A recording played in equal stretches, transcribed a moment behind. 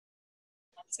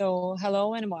So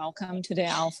hello and welcome to the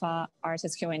Alpha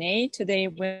Artist Q&A. Today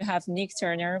we have Nick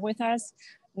Turner with us.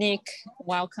 Nick,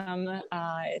 welcome.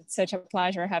 It's such a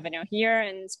pleasure having you here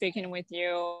and speaking with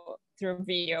you through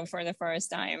video for the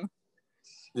first time.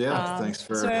 Yeah, thanks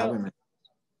for having me.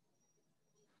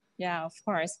 Yeah, of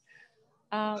course.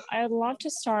 I'd love to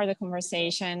start the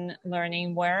conversation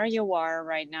learning where you are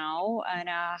right now and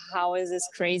how is this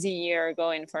crazy year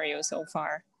going for you so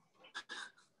far?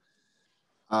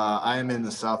 I am in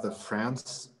the south of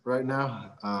France right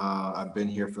now. I've been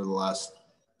here for the last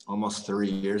almost 3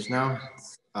 years now.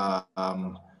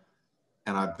 And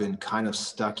I've been kind of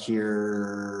stuck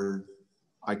here.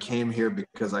 I came here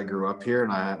because I grew up here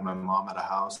and I had my mom at a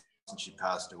house and she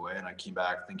passed away, and I came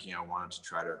back thinking I wanted to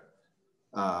try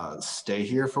to stay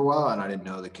here for a while, and I didn't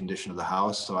know the condition of the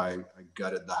house. So I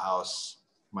gutted the house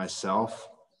myself,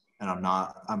 and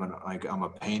I'm a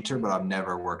painter, but I've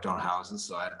never worked on houses.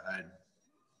 So I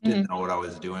didn't know what I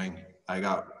was doing. I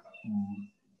got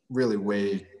really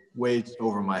way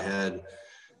over my head.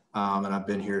 And I've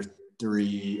been here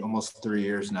almost 3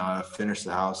 years now. I've finished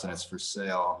the house and it's for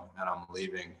sale and I'm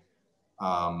leaving.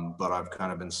 But I've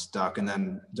kind of been stuck. And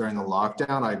then during the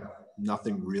lockdown,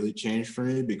 nothing really changed for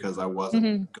me because I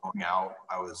wasn't going out.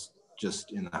 I was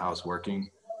just in the house working.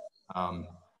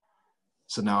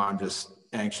 So now I'm just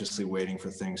anxiously waiting for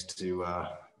things to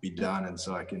be done. And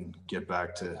so I can get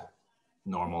back to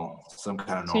some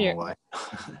kind of normal life.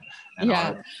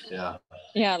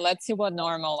 Yeah, let's see what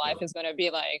normal life is going to be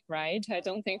like, right? I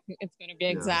don't think it's going to be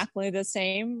exactly the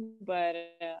same, but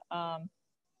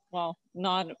well,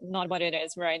 not what it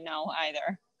is right now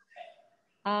either.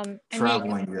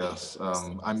 Traveling, yes.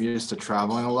 I'm used to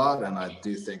traveling a lot, and I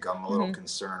do think I'm a little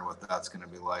concerned what that's going to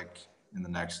be like in the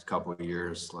next couple of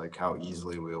years, like how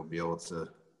easily we'll be able to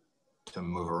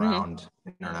move around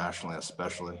internationally,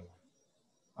 especially.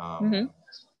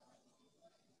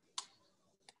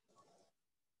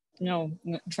 No,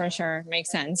 for sure.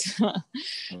 Makes sense.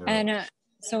 And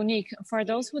so Nick, for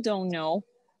those who don't know,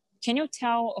 can you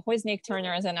tell who is Nick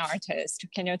Turner as an artist?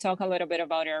 Can you talk a little bit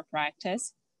about your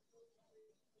practice?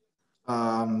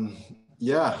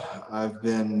 Yeah, I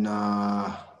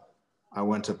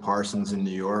went to Parsons in New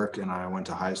York and I went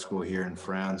to high school here in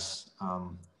France.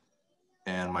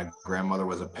 And my grandmother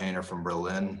was a painter from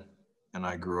Berlin, and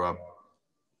I grew up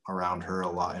around her a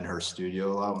lot, in her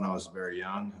studio a lot when I was very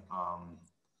young.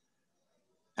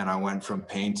 And I went from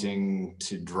painting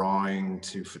to drawing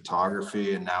to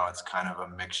photography, and now it's kind of a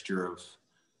mixture of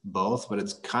both, but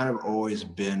it's kind of always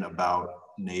been about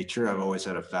nature. I've always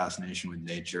had a fascination with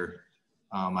nature.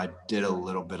 I did a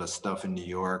little bit of stuff in New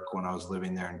York when I was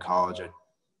living there in college. I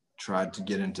tried to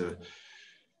get into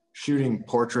shooting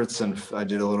portraits, and I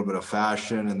did a little bit of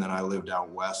fashion, and then I lived out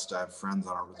west. I have friends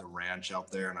on the ranch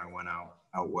out there, and I went out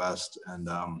west, and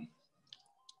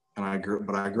I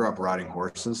grew up riding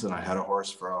horses, and I had a horse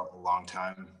for a long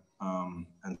time,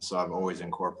 and so I've always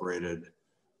incorporated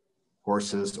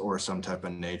horses or some type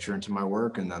of nature into my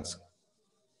work, and it's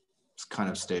kind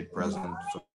of stayed present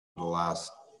for the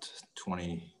last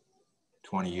 20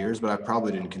 years. But I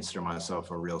probably didn't consider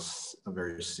myself a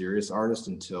very serious artist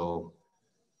until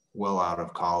well out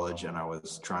of college, and I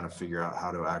was trying to figure out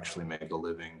how to actually make a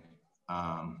living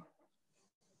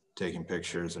taking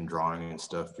pictures and drawing and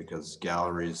stuff, because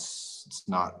galleries, it's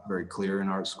not very clear in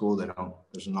art school.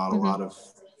 There's not a lot of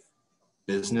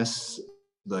business,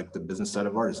 like the business side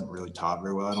of art isn't really taught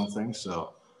very well, I don't think.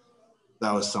 So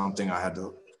that was something I had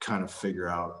to kind of figure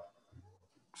it out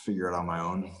on my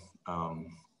own.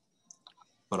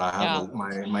 But I have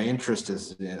my interest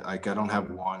is like, I don't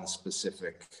have one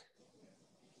specific.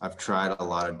 I've tried a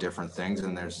lot of different things,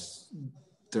 and there's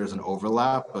an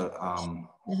overlap, but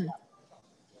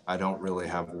I don't really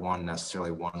have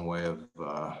necessarily one way of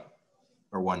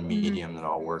or one medium that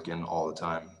I'll work in all the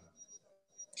time.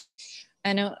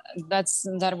 I know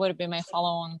that would be my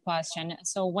follow-on question.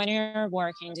 So when you're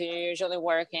working, do you usually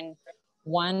work in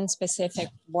one specific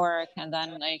work and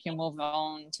then like you move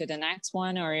on to the next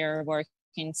one, or you're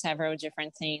working several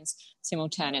different things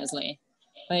simultaneously?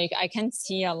 Like I can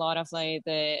see a lot of like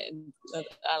a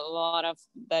lot of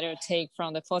that you take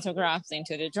from the photographs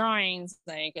into the drawings.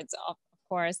 Like it's of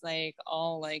course like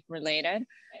all like related,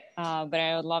 but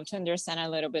I would love to understand a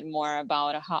little bit more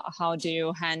about how do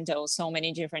you handle so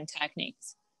many different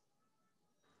techniques?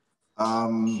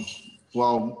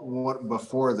 Well,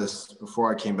 before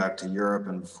I came back to Europe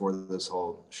and before this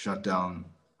whole shutdown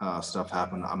stuff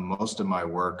happened, most of my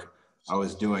work, I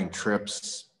was doing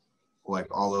trips like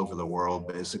all over the world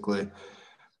basically,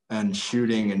 and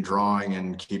shooting and drawing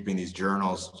and keeping these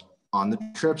journals on the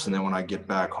trips. And then when I get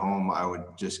back home, I would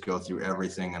just go through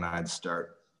everything and I'd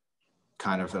start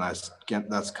kind of, and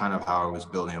that's kind of how I was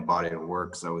building a body of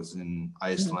work. So I was in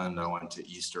Iceland, I went to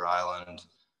Easter Island,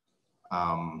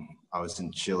 I was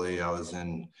in Chile, I was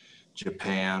in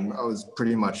Japan. I was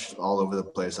pretty much all over the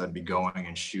place. I'd be going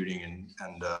and shooting,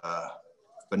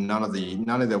 but none of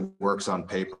the works on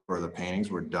paper or the paintings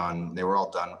were done. They were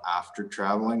all done after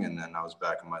traveling, and then I was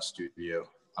back in my studio.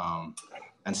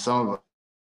 And some of it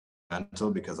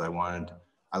mental, because I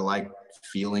like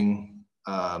feeling.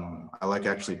 I like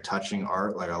actually touching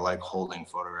art. Like I like holding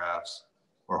photographs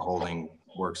or holding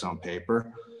works on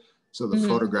paper. So the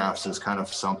photographs is kind of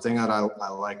something that I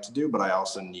like to do, but I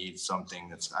also need something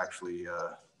that's actually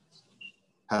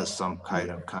has some kind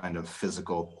of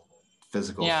physical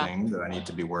thing that I need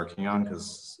to be working on,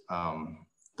 because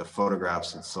the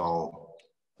photographs, it's all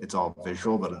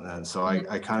visual, but then so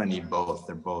I kind of need both.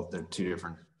 They're two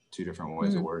different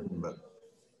ways of working, but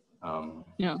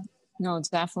yeah, no, it's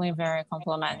definitely very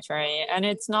complementary, and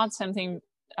it's not something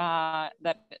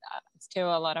that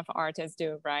still a lot of artists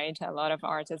do, right? A lot of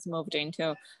artists moved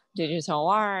into digital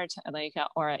art, like,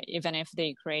 or even if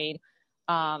they create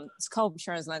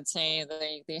sculptures, let's say,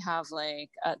 they have like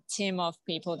a team of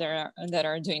people that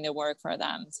are doing the work for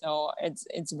them. So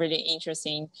it's really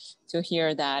interesting to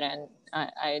hear that, and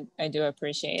I do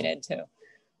appreciate it too.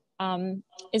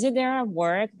 Is there a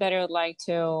work that you would like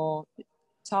to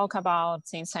talk about,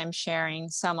 since I'm sharing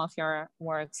some of your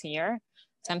works here?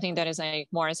 Something that is like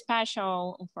more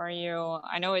special for you?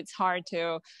 I know it's hard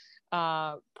to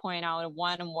point out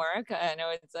one work. I know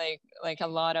it's like a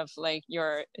lot of like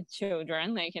your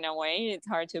children, like in a way it's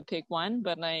hard to pick one,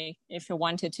 but like if you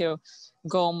wanted to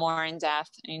go more in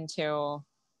depth into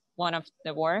one of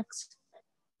the works.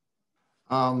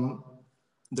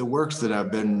 The works that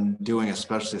I've been doing,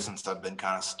 especially since I've been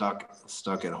kind of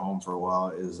stuck at home for a while,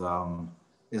 is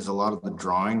a lot of the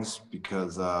drawings,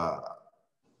 because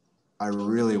I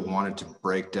really wanted to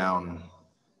break down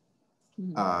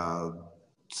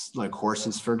like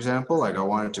horses, for example. Like I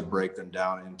wanted to break them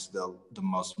down into the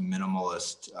most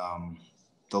minimalist,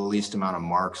 the least amount of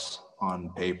marks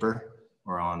on paper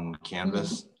or on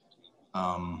canvas.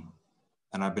 And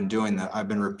I've been doing that. I've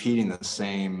been repeating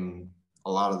a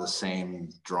lot of the same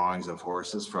drawings of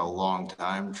horses for a long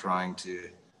time, trying to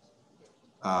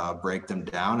break them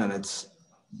down. And it's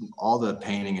all the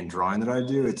painting and drawing that I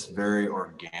do, it's very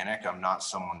organic. I'm not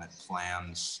someone that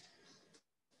plans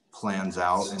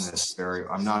out in this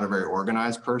I'm not a very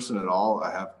organized person at all. I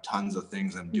have tons of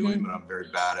things I'm doing, but I'm very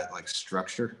bad at like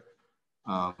structure.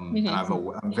 And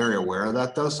I'm very aware of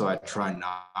that though. So I try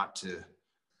not to,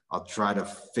 I'll try to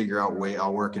figure out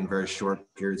I'll work in very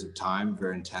short periods of time,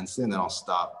 very intensely, and then I'll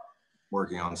stop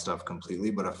working on stuff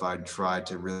completely. But if I try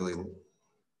to really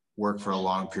work for a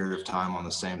long period of time on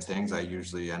the same things, I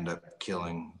usually end up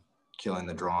killing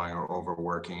the drawing or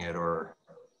overworking it,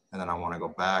 and then I want to go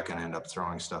back and end up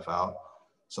throwing stuff out.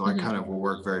 So I kind of will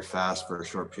work very fast for a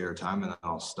short period of time, and then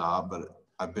I'll stop. But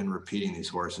I've been repeating these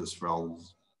horses for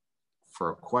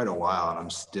quite a while, and I'm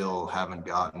still haven't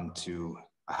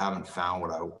found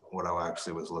what I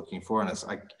actually was looking for. And it's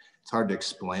hard to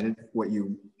explain it, what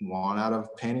you want out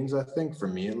of paintings, I think, for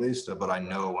me at least. But I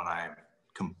know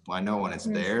when it's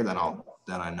there, then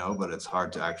I know. But it's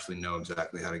hard to actually know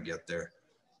exactly how to get there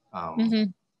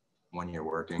when you're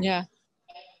working.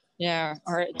 Yeah,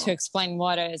 or to explain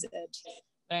what is it.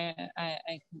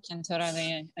 I can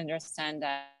totally understand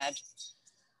that.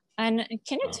 And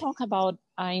can you talk about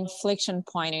an inflection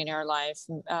point in your life?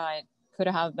 Could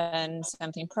have been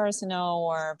something personal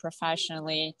or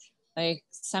professionally, like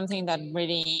something that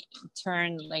really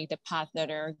turned like the path that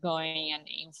you're going and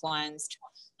influenced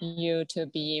you to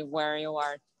be where you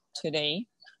are today?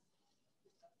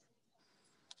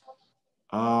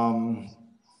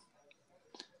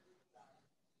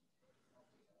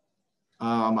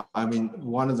 I mean,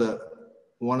 one of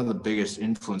the biggest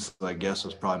influences, I guess,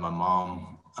 was probably my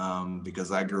mom,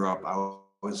 because I grew up, I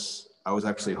was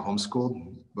actually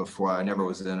homeschooled before. I never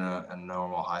was in a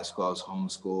normal high school. I was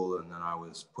homeschooled, and then I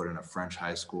was put in a French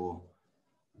high school,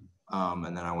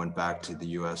 and then I went back to the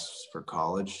U.S. for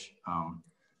college.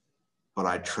 But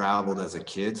I traveled as a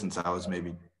kid since I was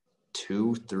maybe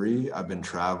 2, 3. I've been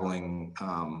traveling.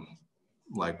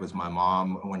 Like with my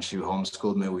mom, when she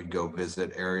homeschooled me, we'd go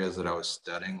visit areas that I was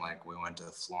studying. Like we went to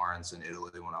Florence in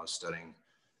Italy when I was studying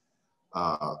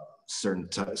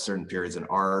certain periods in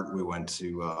art. We went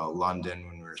to London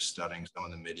when we were studying some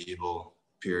of the medieval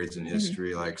periods in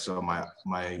history. Like, so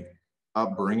my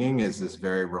upbringing is this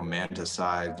very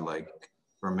romanticized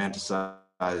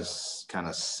kind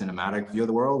of cinematic view of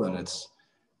the world. And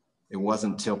it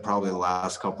wasn't until probably the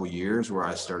last couple of years where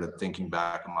I started thinking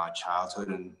back on my childhood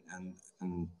and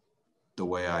the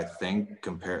way I think,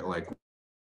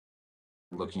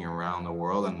 looking around the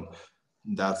world. And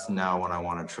that's now when I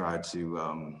want to try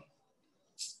to,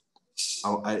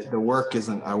 the work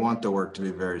isn't, I want the work to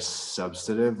be very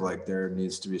substantive. Like there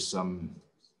needs to be some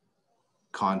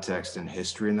context and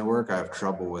history in the work. I have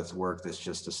trouble with work that's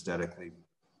just aesthetically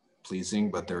pleasing,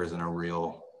 but there isn't a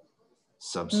real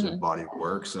substantive body of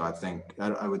work. So I think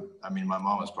I mean, my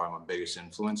mom was probably my biggest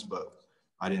influence, but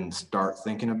I didn't start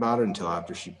thinking about it until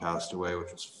after she passed away,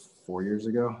 which was 4 years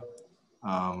ago.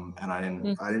 And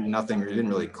it didn't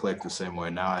really click the same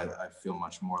way. Now I feel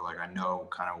much more like I know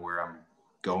kind of where I'm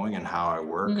going and how I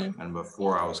work. And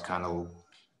before I was kind of,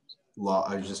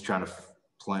 I was just trying to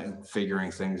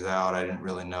figuring things out. I didn't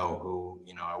really know who,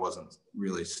 you know, I wasn't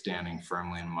really standing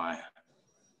firmly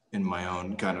in my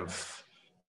own kind of,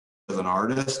 as an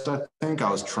artist. I think I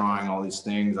was trying all these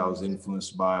things I was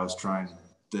influenced by. I was trying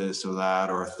this or that,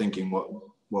 or thinking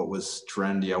what was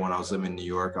trendy. When I was living in New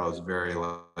York, I was very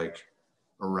like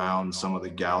around some of the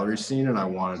gallery scene, and I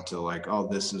wanted to like, oh,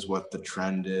 this is what the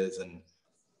trend is. And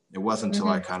it wasn't until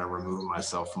I kind of removed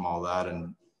myself from all that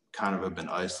and kind of have been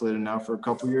isolated now for a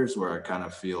couple of years, where I kind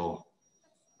of feel,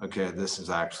 okay, this is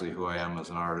actually who I am as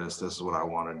an artist. This is what I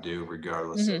want to do,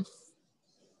 regardless of,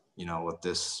 you know, what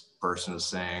this person is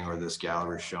saying or this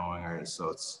gallery is showing. Or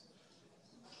so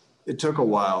it took a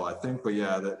while, I think, but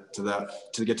yeah,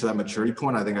 to get to that maturity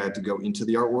point, I think I had to go into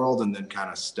the art world and then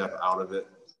kind of step out of it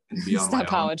and be on my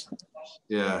own.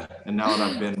 Yeah, and now that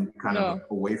I've been kind of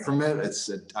away from it,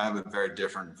 I have a very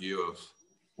different view of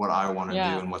what I want to do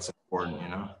and what's important, you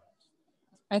know?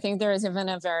 I think there is even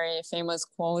a very famous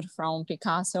quote from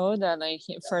Picasso that like,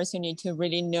 first you need to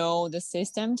really know the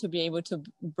system to be able to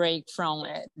break from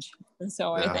it.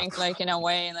 So I think like in a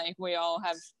way, like we all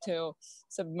have to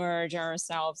submerge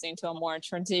ourselves into a more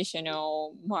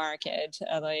traditional market,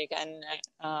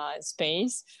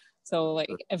 space. So like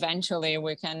eventually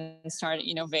we can start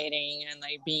innovating and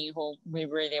like being who we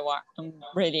really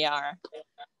are.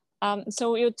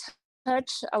 So you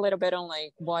touch a little bit on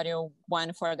like what you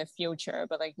want for the future,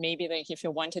 but like maybe like if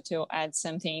you wanted to add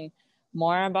something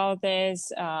more about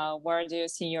this, where do you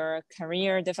see your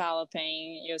career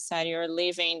developing? You said you're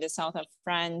leaving the south of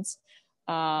France,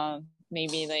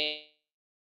 maybe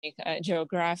like a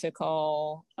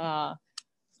geographical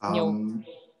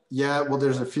yeah, well,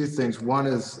 there's a few things. One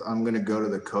is I'm going to go to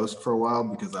the coast for a while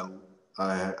because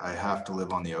I have to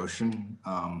live on the ocean.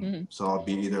 So I'll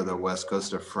be either the west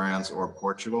coast of France or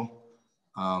Portugal.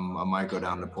 I might go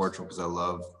down to Portugal because I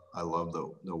love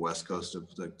the west coast of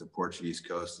the Portuguese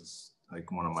coast. It's like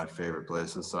one of my favorite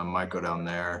places. So I might go down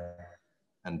there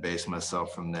and base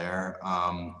myself from there.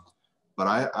 But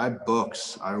I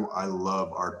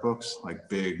love art books, like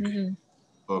big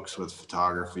books with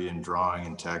photography and drawing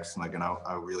and text. And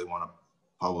I really want to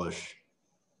publish.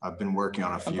 I've been working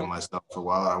on a few myself for a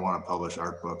while. I want to publish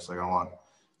art books.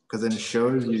 Because then it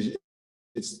shows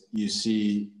you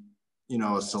see, you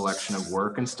know, a selection of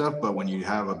work and stuff. But when you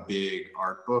have a big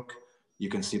art book, you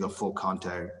can see the full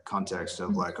context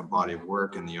of like a body of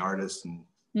work and the artist. And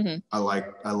I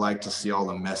like to see all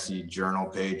the messy journal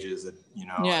pages that, you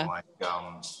know,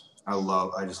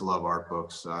 I just love art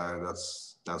books.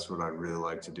 That's what I really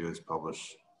like to do, is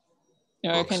publish.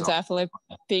 I can definitely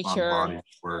picture body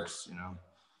works, you know.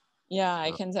 Yeah,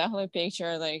 I can definitely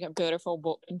picture like a beautiful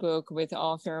book with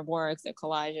all of your works, the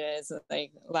collages,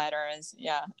 like letters.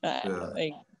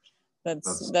 Like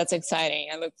that's exciting.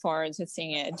 I look forward to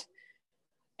seeing it.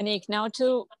 Anik, now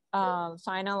to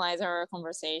finalize our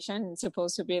conversation, it's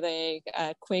supposed to be like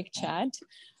a quick chat,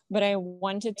 but I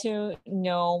wanted to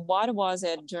know, what was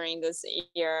it during this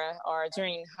year or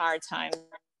during hard times?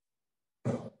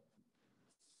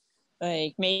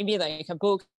 Like maybe like a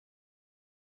book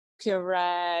you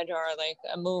read or like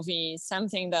a movie,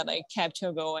 something that like kept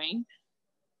you going.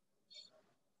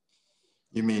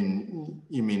 You mean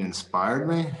inspired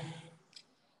me?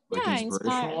 Like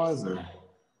inspiration wise, or?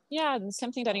 Yeah,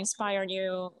 something that inspired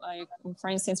you. Like, for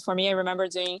instance, for me, I remember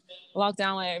during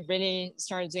lockdown, I really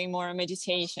started doing more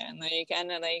meditation.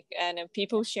 And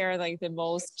people share like the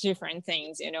most different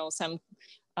things. You know, some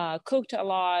cooked a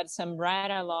lot, some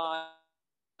read a lot,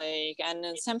 and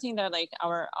something that like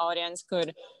our audience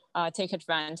could take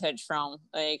advantage from,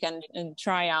 like, and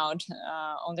try out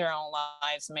on their own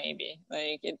lives, maybe.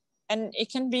 It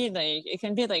can be like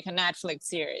a Netflix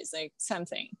series, like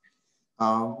something.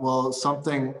 Well,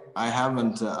 something I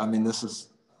haven't, I mean, this is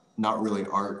not really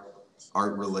art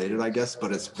related, I guess,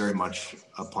 but it's very much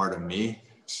a part of me,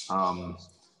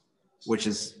 which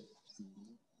is,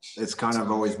 it's kind of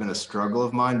always been a struggle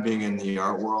of mine, being in the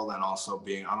art world, and also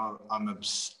being,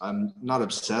 I'm not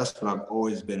obsessed, but I've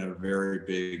always been a very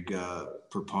big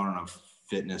proponent of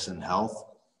fitness and health.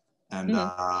 And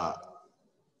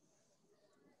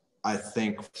I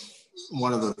think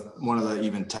one of the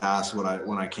even tasks when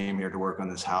I came here to work on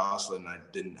this house, and I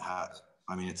didn't have,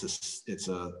 I mean, it's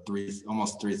a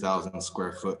almost 3,000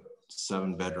 square foot,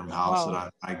 7-bedroom house. Wow.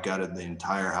 that I gutted the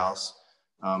entire house.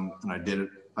 And I did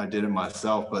it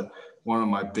myself. But one of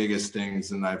my biggest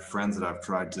things, and I have friends that I've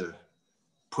tried to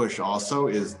push also,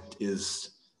 is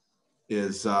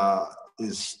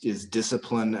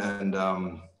discipline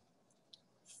and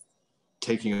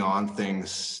taking on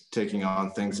things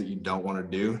that you don't want to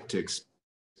do to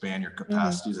expand your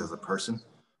capacities as a person.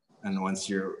 And once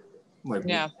you're like,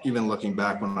 even looking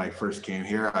back when I first came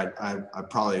here, I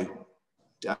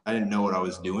didn't know what I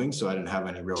was doing, so I didn't have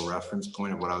any real reference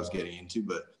point of what I was getting into.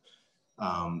 But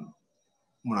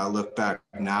when I look back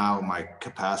now, my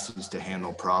capacities to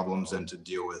handle problems and to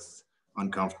deal with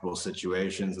uncomfortable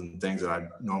situations and things that I'd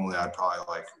probably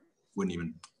like wouldn't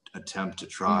even attempt to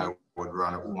try, would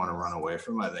want to run away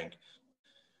from. I think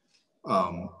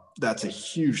that's a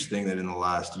huge thing that in the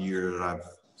last year that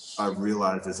I've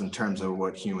realized is in terms of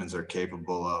what humans are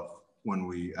capable of when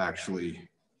we actually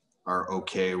are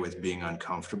okay with being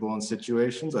uncomfortable in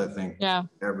situations. I think I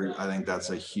think that's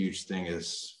a huge thing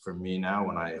is for me now,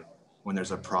 when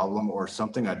there's a problem or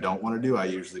something I don't want to do, I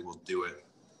usually will do it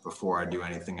before I do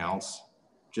anything else,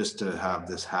 just to have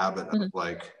this habit of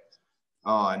like,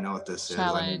 oh, I know what this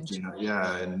Challenge. is.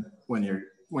 And when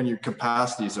your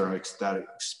capacities are that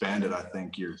expanded, I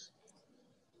think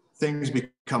things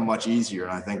become much easier.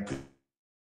 And I think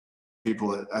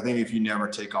if you never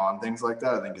take on things like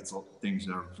that, I think things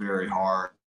are very hard,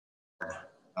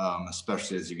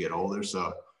 especially as you get older.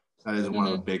 So that is one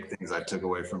of the big things I took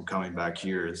away from coming back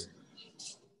here is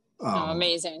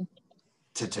amazing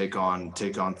to take on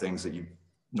things that you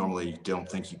normally don't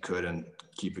think you could, and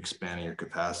keep expanding your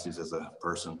capacities as a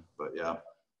person. But yeah,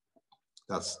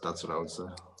 that's what I would say.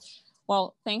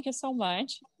 Well, thank you so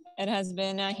much. It has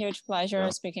been a huge pleasure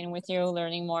speaking with you,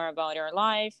 learning more about your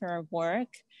life, your work.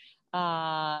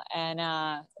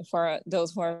 And for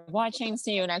those who are watching,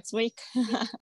 see you next week.